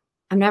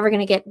 I'm never going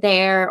to get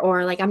there,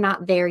 or like, I'm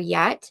not there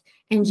yet.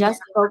 And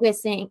just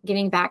focusing,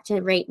 getting back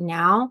to right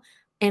now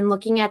and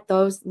looking at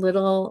those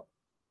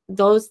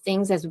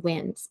things as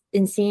wins,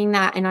 and seeing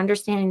that and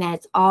understanding that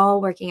it's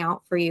all working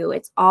out for you.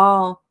 It's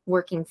all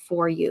working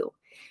for you,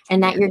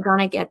 and that you're going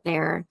to get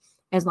there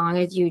as long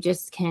as you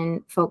just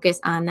can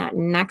focus on that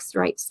next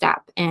right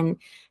step. And,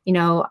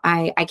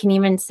 I can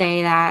even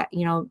say that,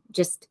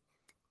 just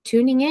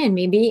tuning in,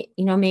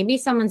 maybe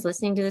someone's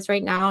listening to this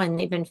right now and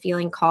they've been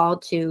feeling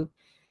called to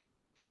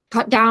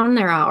cut down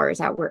their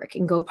hours at work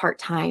and go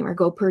part-time or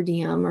go per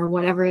diem or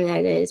whatever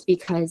that is,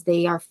 because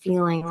they are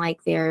feeling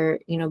like they're,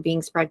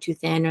 being spread too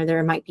thin, or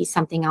there might be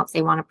something else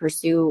they want to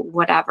pursue,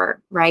 whatever,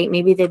 right?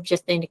 Maybe they've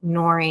just been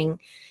ignoring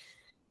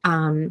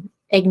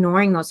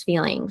those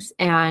feelings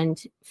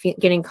and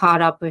getting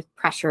caught up with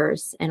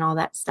pressures and all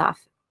that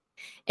stuff.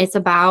 It's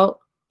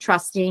about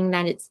trusting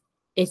that it's,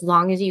 as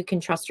long as you can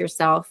trust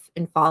yourself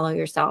and follow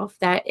yourself,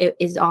 that it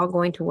is all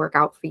going to work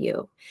out for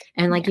you.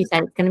 And like you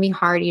said, it's going to be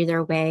hard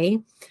either way,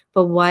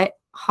 but what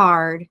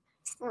hard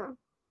are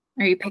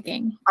you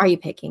picking?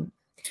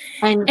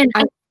 And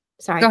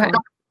sorry. Go ahead.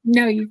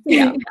 No,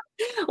 yeah.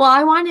 Well,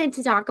 I wanted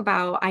to talk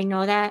about, I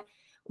know that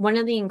one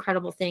of the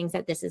incredible things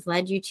that this has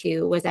led you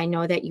to was, I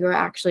know that you're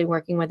actually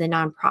working with a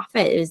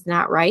nonprofit. Is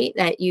that right?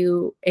 That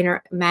you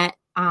met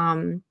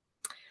someone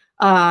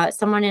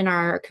in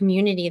our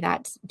community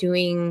that's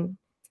doing,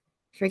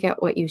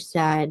 forget what you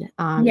said.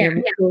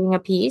 You're doing a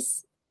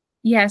piece.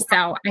 Yeah.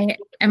 So I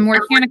am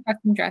working on a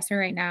custom dresser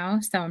right now.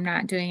 So I'm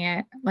not doing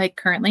it like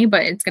currently,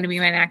 but it's going to be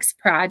my next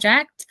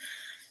project.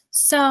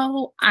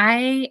 So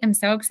I am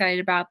so excited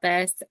about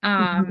this.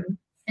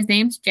 His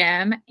name's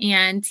Jim,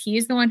 and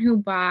he's the one who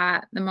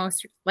bought the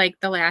most, like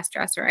the last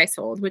dresser I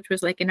sold, which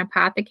was like an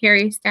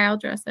apothecary style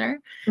dresser.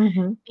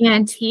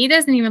 And he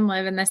doesn't even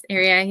live in this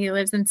area. He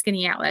lives in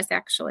Skinny Atlas,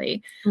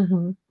 actually.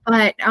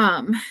 But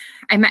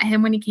I met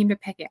him when he came to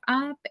pick it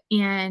up,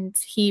 and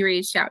he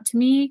reached out to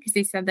me because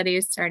he said that he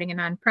was starting a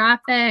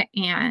nonprofit,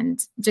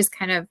 and just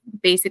kind of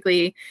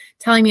basically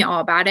telling me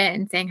all about it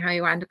and saying how he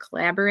wanted to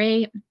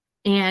collaborate.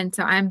 And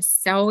so I'm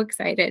so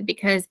excited,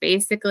 because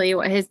basically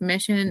what his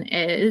mission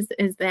is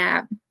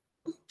that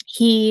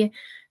he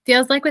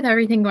feels like with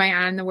everything going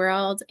on in the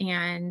world,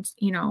 and,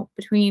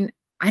 between,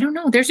 I don't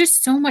know, there's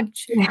just so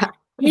much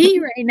hate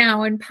right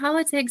now in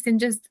politics and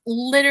just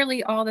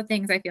literally all the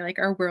things. I feel like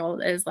our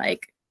world is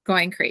like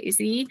going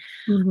crazy.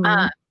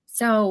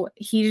 So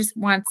he just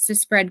wants to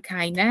spread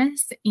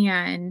kindness,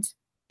 and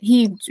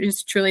he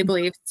just truly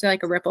believes to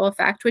like a ripple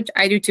effect, which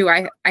I do too.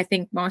 I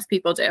think most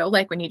people do.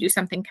 Like when you do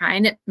something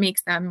kind, it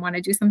makes them want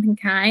to do something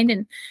kind,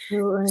 and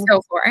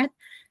so forth.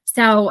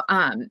 So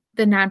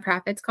the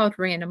nonprofit's called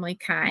Randomly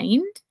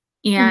Kind.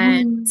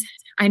 And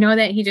I know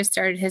that he just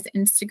started his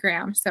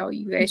Instagram. So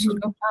you guys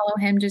should go follow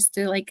him just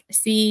to like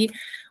see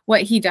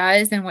what he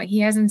does and what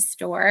he has in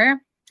store.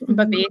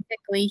 But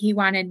basically he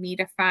wanted me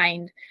to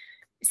find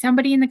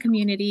somebody in the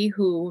community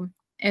who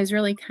is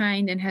really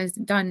kind and has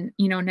done,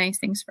 nice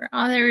things for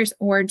others,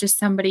 or just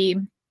somebody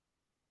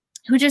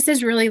who just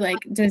is really like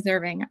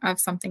deserving of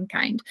something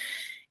kind,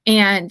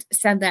 and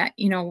said that,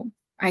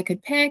 I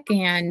could pick,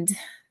 and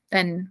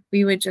then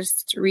we would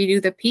just redo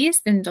the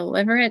piece and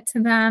deliver it to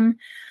them.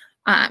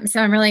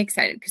 So I'm really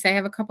excited because I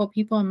have a couple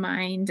people in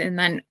mind, and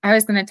then I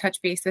was going to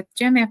touch base with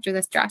Jim after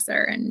this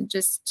dresser and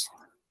just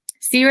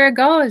see where it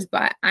goes.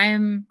 But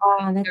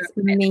that's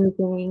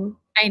amazing.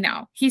 I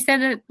know. He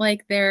said that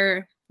like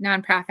their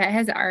nonprofit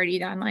has already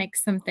done like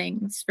some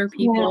things for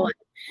people.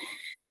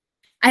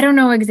 I don't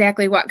know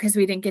exactly what, because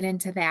we didn't get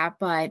into that,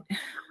 but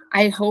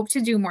I hope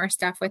to do more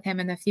stuff with him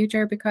in the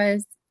future,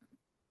 because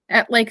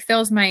it like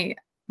fills my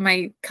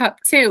cup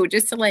too,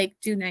 just to like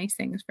do nice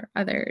things for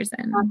others.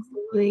 And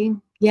absolutely.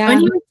 Yeah. When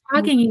he was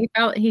talking,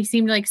 he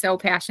seemed like so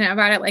passionate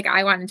about it. Like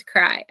I wanted to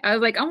cry. I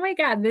was like, oh my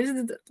God, this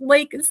is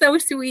like so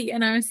sweet.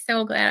 And I'm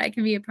so glad I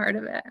can be a part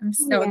of it. I'm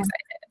so excited.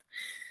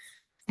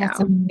 That's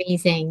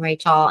amazing,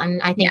 Rachel.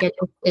 And I think it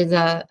is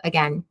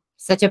again,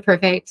 such a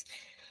perfect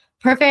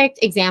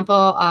example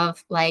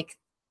of like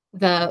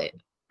the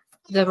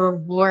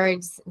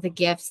rewards, the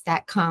gifts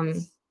that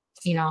come,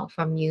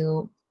 from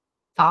you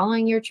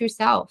following your true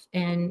self,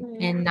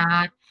 and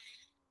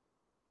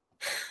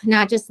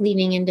not just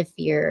leaning into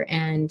fear.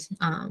 And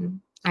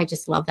I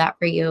just love that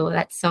for you.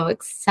 That's so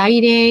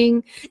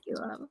exciting.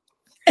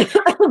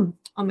 Oh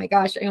my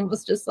gosh, I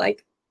almost just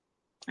like,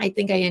 I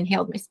think I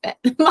inhaled my spit.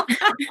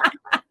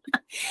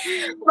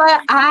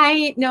 But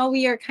I know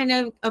we are kind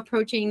of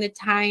approaching the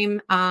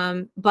time.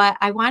 But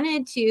I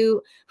wanted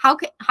to,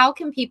 how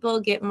can people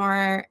get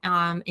more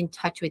in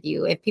touch with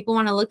you? If people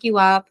want to look you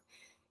up,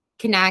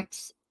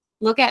 connect,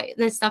 look at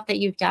the stuff that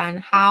you've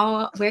done,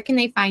 where can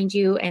they find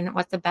you, and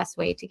what's the best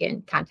way to get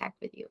in contact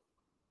with you?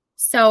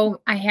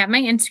 So I have my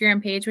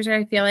Instagram page, which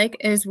I feel like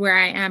is where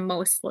I am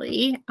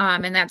mostly.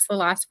 And that's the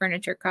Lost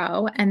Furniture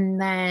Co. And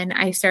then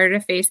I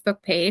started a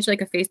Facebook page, like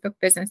a Facebook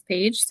business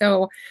page.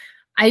 So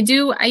I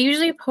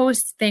usually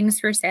post things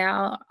for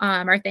sale,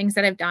 or things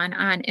that I've done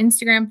on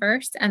Instagram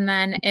first. And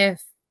then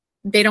if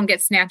they don't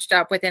get snatched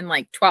up within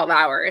like 12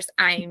 hours,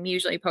 I'm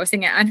usually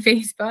posting it on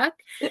Facebook.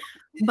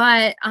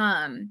 But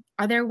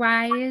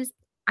otherwise,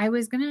 I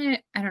was gonna,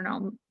 I don't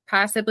know,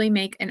 possibly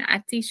make an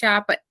Etsy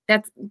shop, but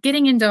that's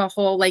getting into a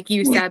whole, like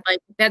you said, like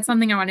that's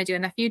something I want to do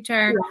in the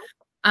future.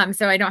 Yeah.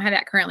 So I don't have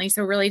that currently.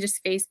 So really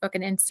just Facebook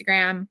and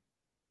Instagram,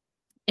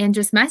 and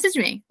just message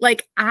me.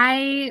 Like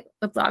I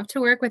would love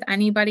to work with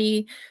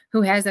anybody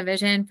who has a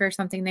vision for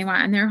something they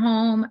want in their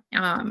home.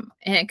 And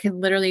it could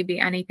literally be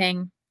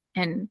anything,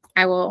 and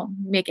I will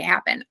make it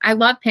happen. I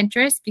love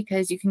Pinterest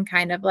because you can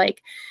kind of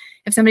like,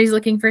 if somebody's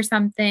looking for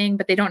something,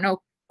 but they don't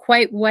know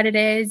quite what it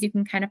is, you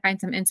can kind of find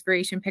some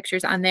inspiration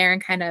pictures on there,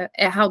 and kind of,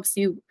 it helps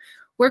you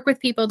work with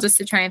people just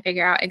to try and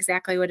figure out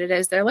exactly what it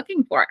is they're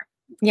looking for.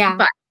 Yeah.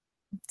 But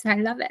so I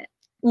love it.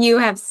 You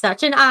have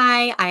such an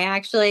eye. I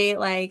actually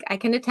I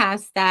can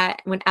attest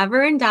that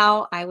whenever in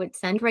doubt, I would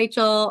send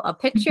Rachel a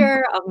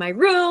picture of my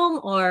room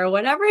or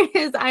whatever it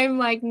is I'm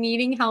like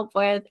needing help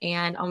with.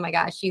 And oh my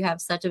gosh, you have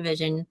such a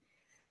vision.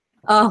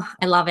 Oh,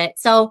 I love it.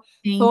 So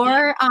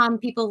for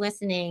people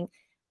listening,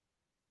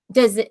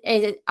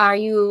 are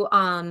you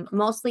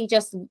mostly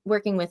just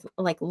working with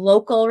like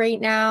local right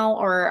now,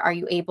 or are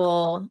you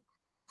able,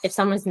 if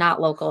someone's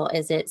not local,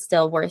 is it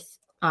still worth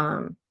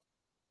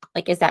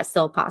like, is that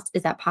still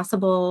is that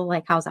possible?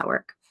 Like, how's that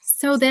work?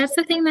 So that's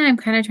the thing that I'm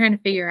kind of trying to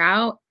figure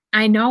out.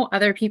 I know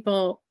other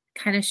people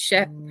kind of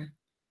ship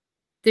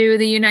through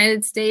the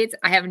United States.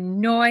 I have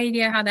no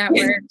idea how that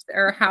works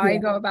or how I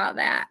go about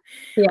that.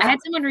 Yeah. I had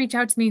someone reach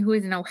out to me who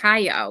was in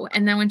Ohio.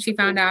 And then when she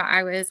found out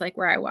I was like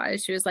where I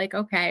was, she was like,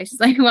 okay.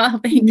 She's like, well,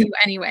 thank you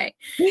anyway.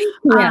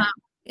 Yeah.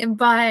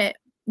 But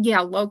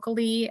yeah,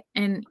 locally,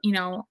 and you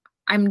know,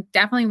 I'm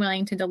definitely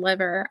willing to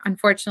deliver.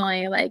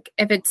 Unfortunately, like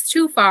if it's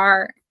too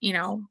far, you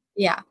know,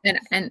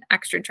 an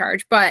extra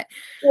charge, but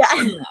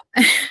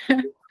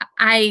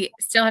I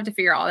still have to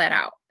figure all that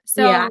out.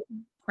 So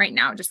right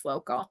now, just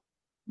local.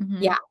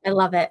 Mm-hmm. Yeah, I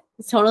love it.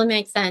 It totally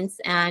makes sense.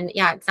 And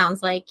yeah, it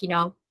sounds like, you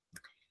know,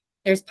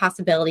 there's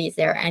possibilities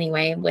there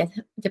anyway, with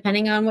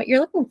depending on what you're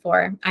looking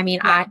for. I mean,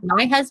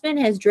 my husband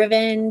has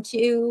driven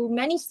to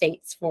many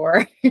states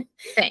for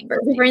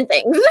different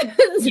things.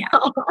 Yeah.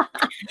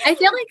 I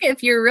feel like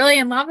if you're really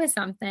in love with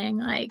something,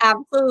 like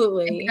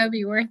absolutely, it could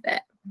be worth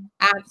it.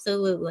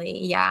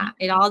 Absolutely. Yeah.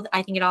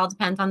 I think it all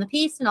depends on the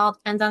piece, and all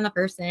depends on the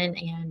person,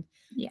 and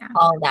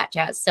all of that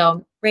jazz.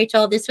 So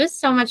Rachel, this was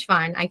so much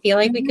fun. I feel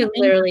like we could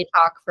literally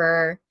talk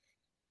for,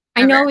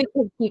 I know we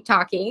could keep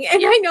talking,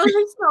 and I know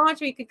there's so much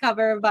we could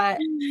cover, but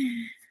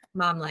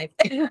mom life.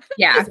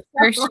 Yeah,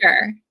 for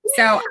sure.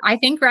 So I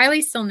think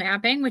Riley's still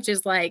napping, which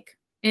is like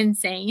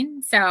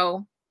insane.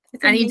 So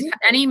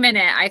any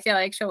minute, I feel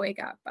like she'll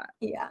wake up. But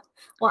yeah.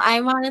 Well,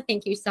 I want to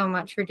thank you so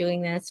much for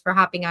doing this, for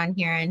hopping on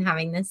here and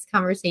having this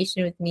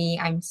conversation with me.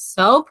 I'm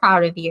so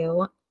proud of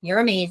you. You're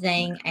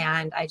amazing.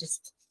 And I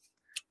just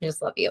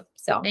love you.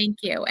 So thank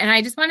you. And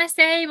I just want to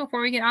say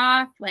before we get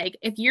off, like,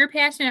 if you're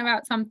passionate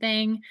about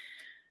something,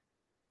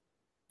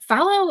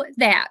 follow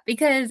that,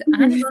 because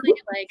honestly,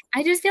 like,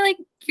 I just feel like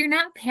you're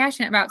not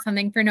passionate about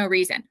something for no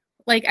reason.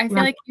 Like, I feel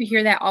like you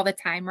hear that all the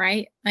time,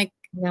 right? Like,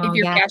 if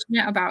you're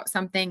passionate about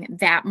something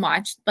that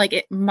much, like,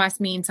 it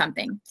must mean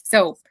something.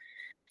 So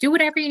do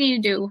whatever you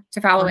need to do to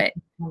follow it.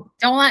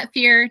 Don't let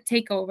fear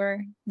take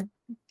over.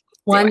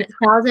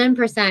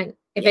 1000%.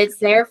 If it's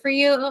there for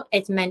you,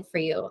 it's meant for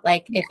you.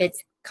 Like, if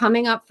it's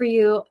coming up for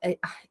you,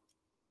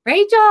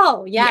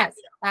 Rachel, yes,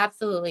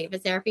 absolutely. If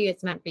it's there for you,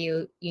 it's meant for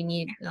you. You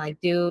need like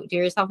do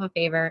yourself a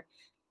favor.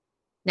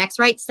 Next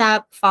right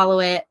step, follow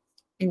it,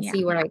 and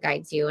see where it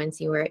guides you, and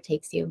see where it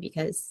takes you,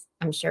 because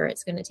I'm sure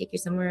it's going to take you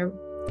somewhere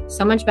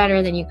so much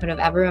better than you could have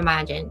ever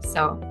imagined.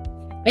 So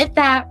with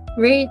that,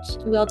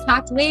 Rach, we'll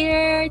talk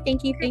later.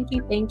 Thank you. Thank you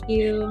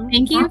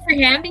for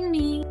having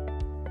me.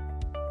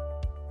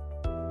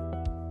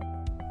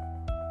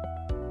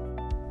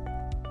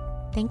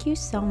 Thank you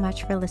so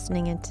much for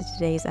listening into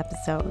today's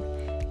episode.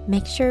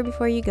 Make sure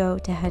before you go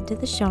to head to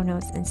the show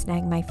notes and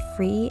snag my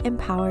free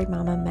Empowered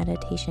Mama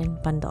Meditation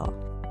bundle.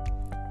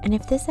 And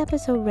if this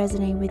episode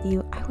resonated with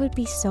you, I would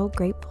be so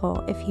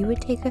grateful if you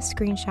would take a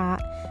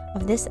screenshot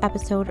of this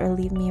episode or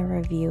leave me a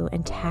review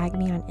and tag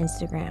me on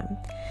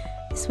Instagram.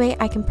 This way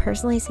I can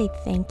personally say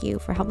thank you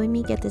for helping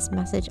me get this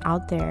message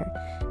out there.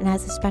 And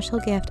as a special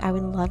gift, I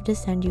would love to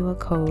send you a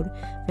code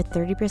for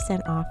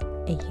 30% off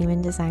a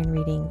human design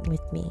reading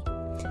with me.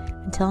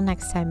 Until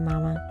next time,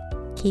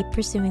 Mama, keep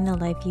pursuing the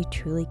life you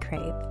truly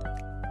crave.